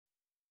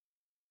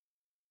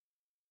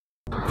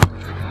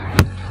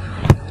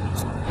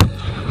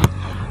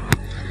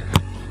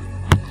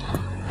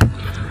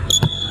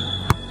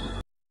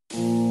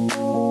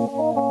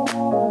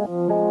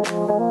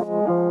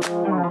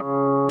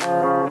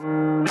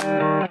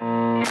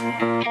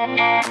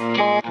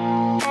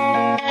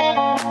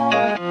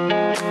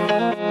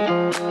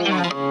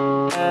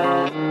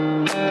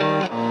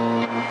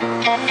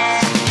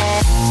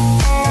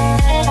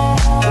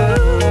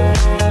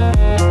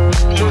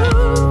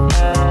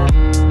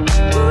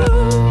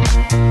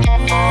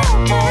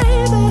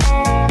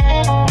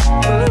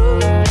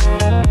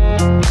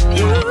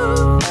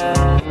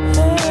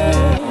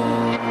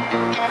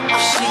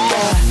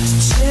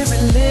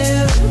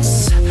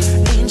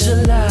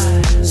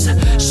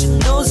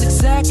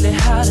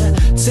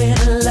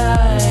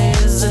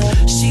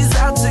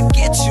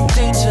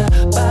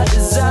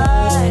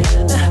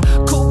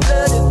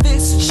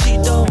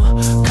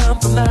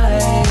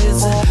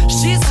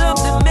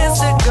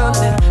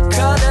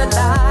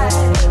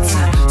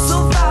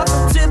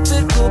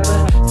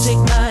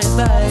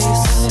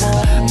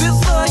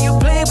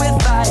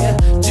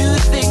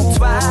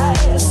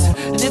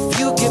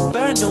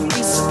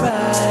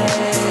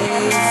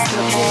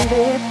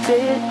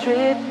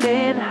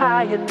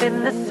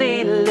In the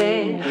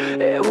ceiling,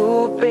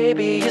 ooh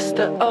baby, it's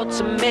the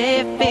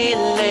ultimate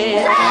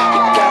feeling.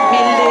 You got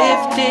me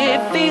lifted,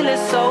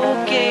 feeling so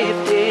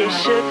gifted.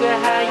 Sugar,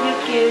 how you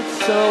get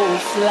so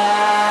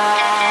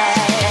fly?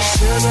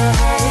 Sugar,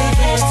 how you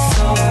get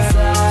so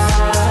fly?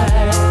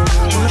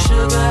 Ooh,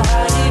 sugar,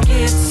 how you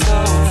get so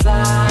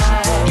fly?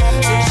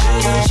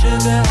 Sugar,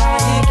 sugar, how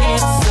you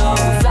get so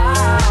fly?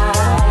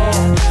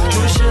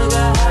 Ooh,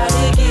 sugar, how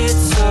you get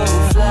so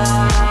fly?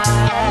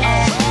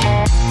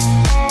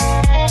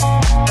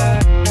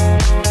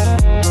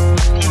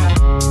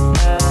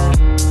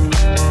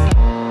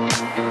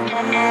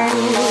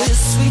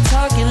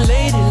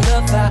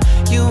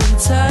 You and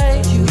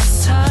tight,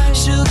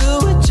 sugar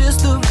with just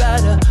the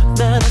right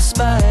amount of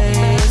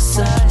spice.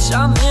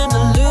 I'm in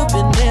the loop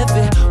and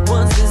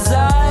everyone's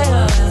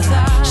desire.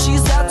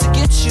 She's out to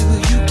get you,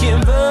 you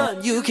can't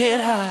run, you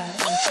can't hide.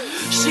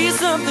 She's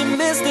something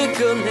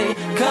mystical, they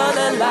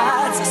color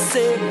lights. I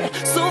say,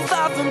 so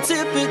far from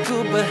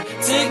typical, but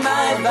take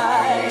my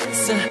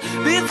advice.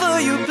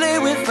 Before you play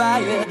with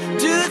fire,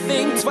 do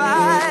think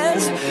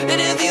twice. And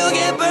if you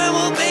get burned,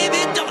 well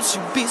baby, don't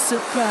you be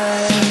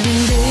surprised.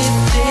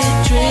 Lifted,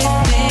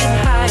 drifting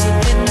higher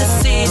than the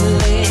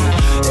ceiling.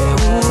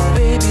 Ooh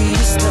baby,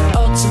 it's the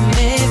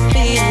ultimate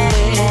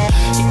feeling.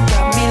 You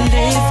got me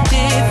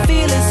lifted,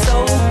 feeling so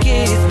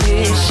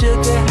gifted.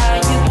 Sugar, how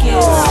you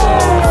get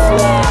so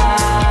fly?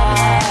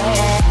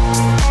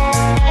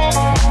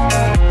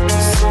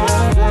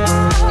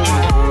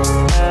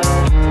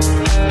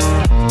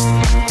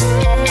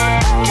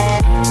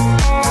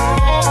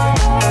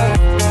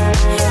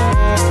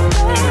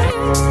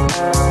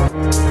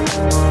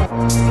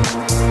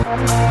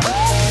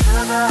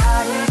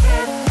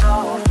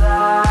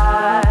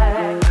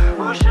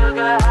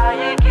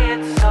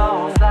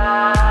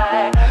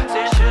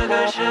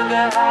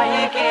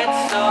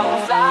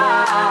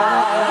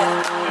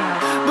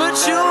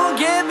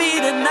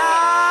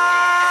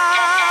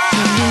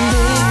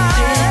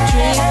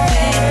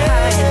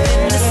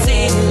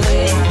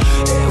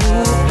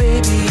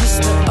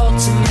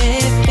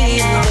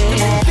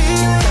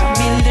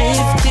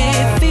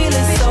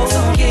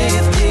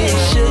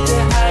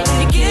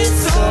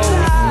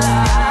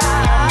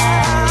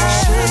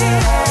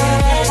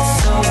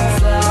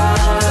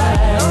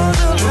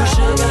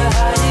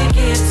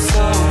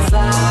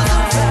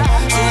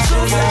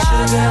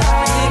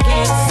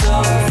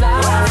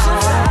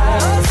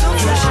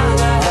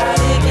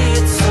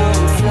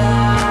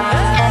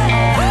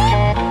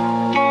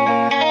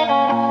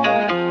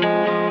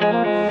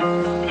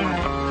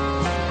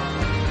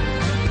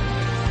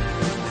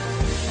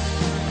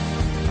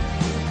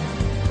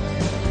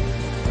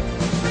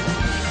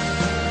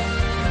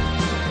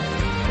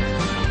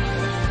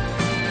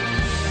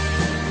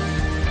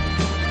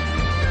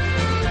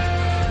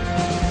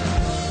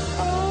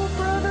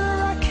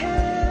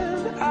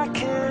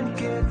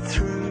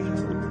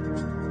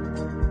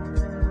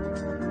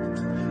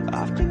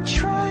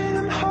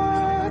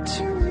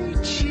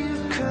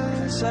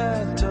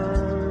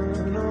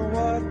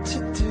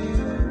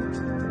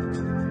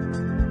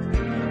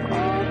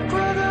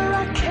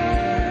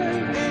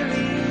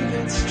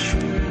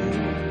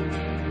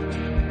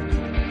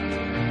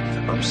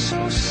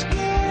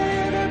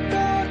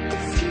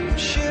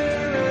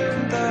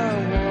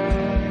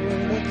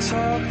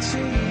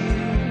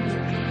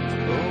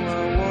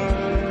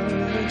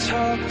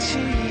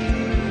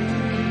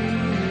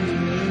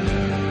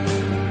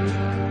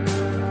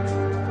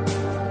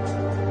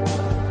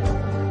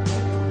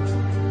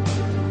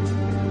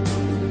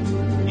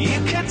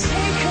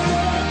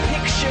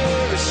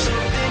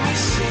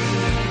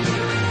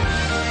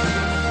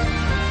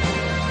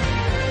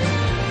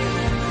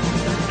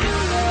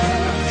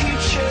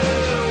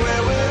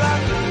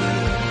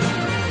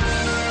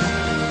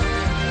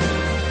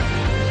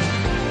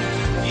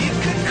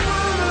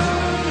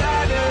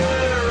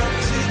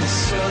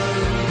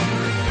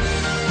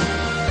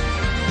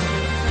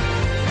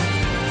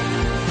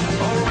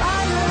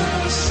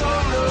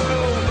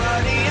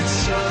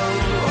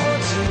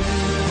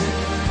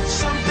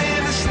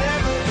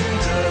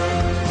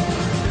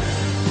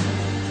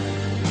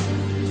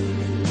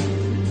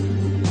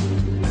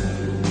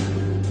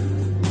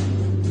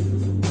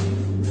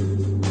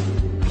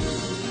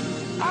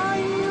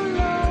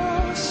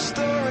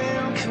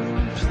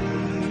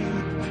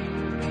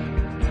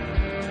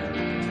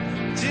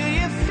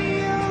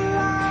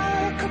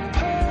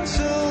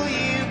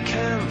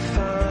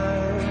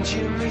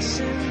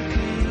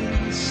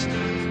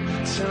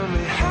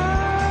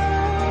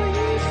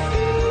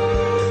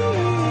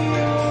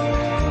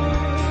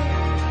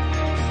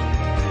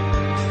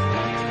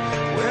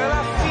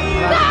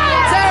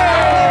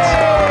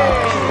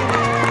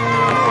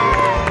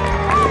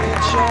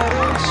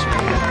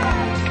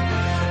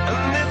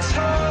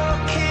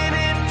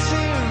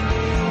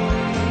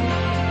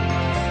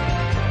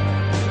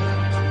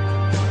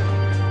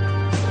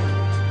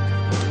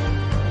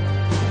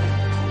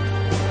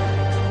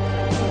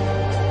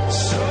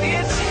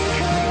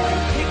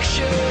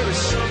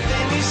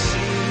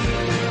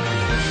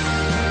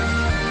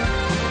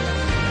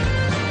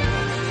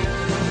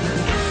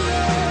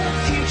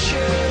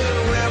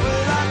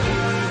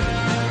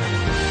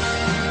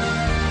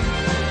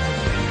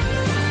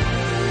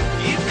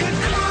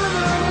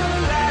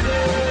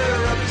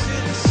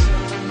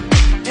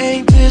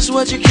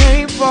 what you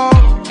came for?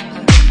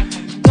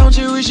 Don't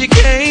you wish you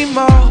came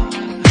more?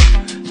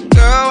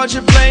 Girl, what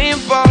you playing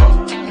for?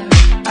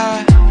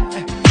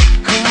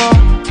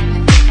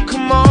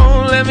 Come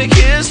on, let me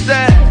kiss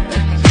that.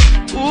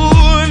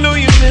 Ooh, I know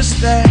you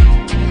missed that.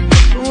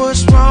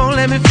 What's wrong?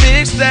 Let me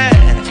fix that.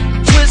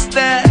 Twist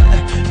that.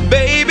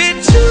 Baby,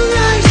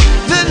 tonight's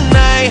the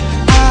night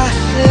I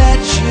let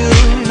you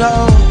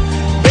know.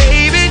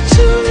 Baby,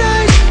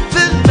 tonight's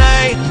the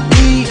night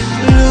we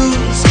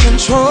lose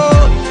control.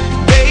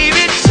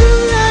 Baby,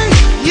 tonight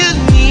you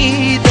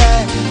need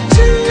that.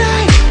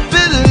 Tonight,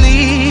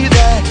 believe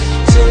that.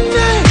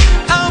 Tonight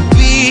I'll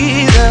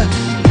be the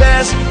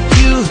best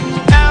you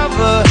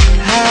ever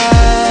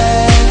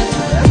had.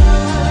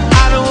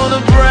 I don't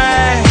wanna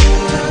brag,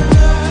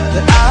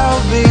 that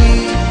I'll be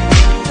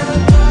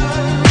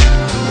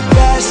the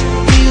best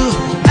you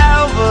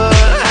ever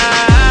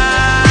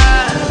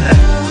had.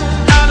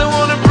 I don't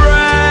wanna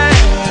brag,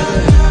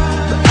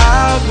 but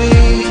I'll be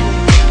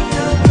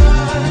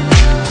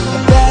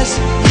the best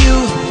you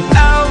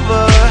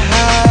ever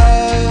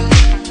had.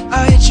 I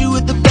hit you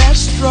with the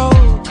best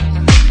stroke,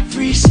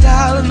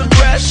 freestyle in the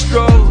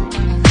breaststroke,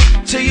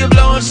 till you're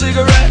blowing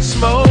cigarette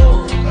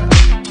smoke,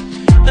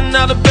 and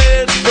now the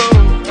bed's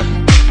broke.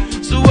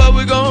 So what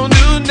we gonna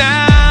do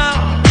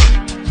now?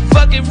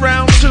 Fuck it,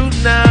 round 2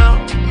 now.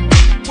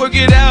 Work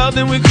it out,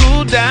 then we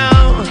cool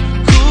down,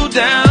 cool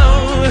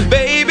down.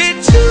 Baby,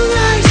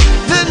 tonight's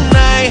the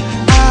night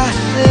I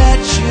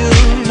let you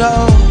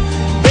know.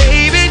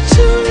 Baby,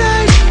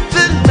 tonight's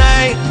the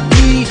night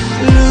we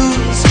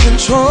lose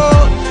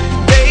control.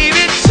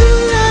 Baby,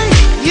 tonight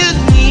you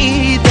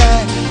need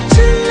that.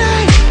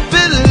 Tonight,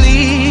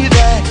 believe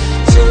that.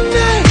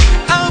 Tonight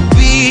I'll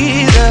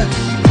be the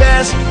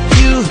best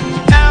you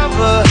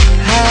ever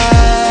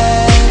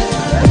had.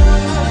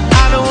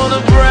 I don't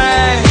wanna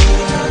brag,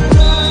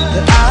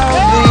 that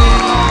I'll be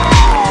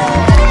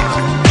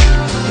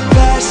the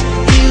best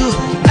you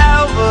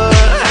ever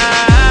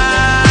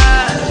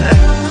had.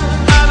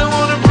 I don't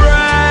wanna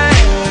brag,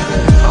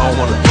 I don't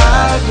wanna I'll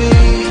die. be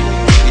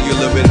Give you a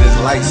little bit of this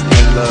light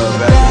skin love,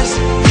 the baby. best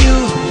you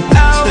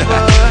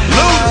ever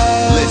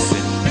had. Listen,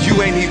 you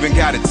ain't even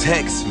gotta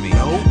text me.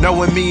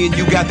 Knowing me and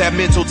you got that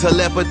mental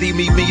telepathy,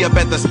 meet me up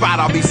at the spot,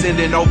 I'll be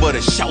sending over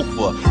the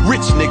chauffeur.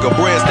 Rich nigga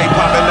bread stay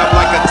popping up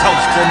like a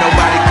toaster,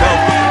 nobody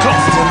come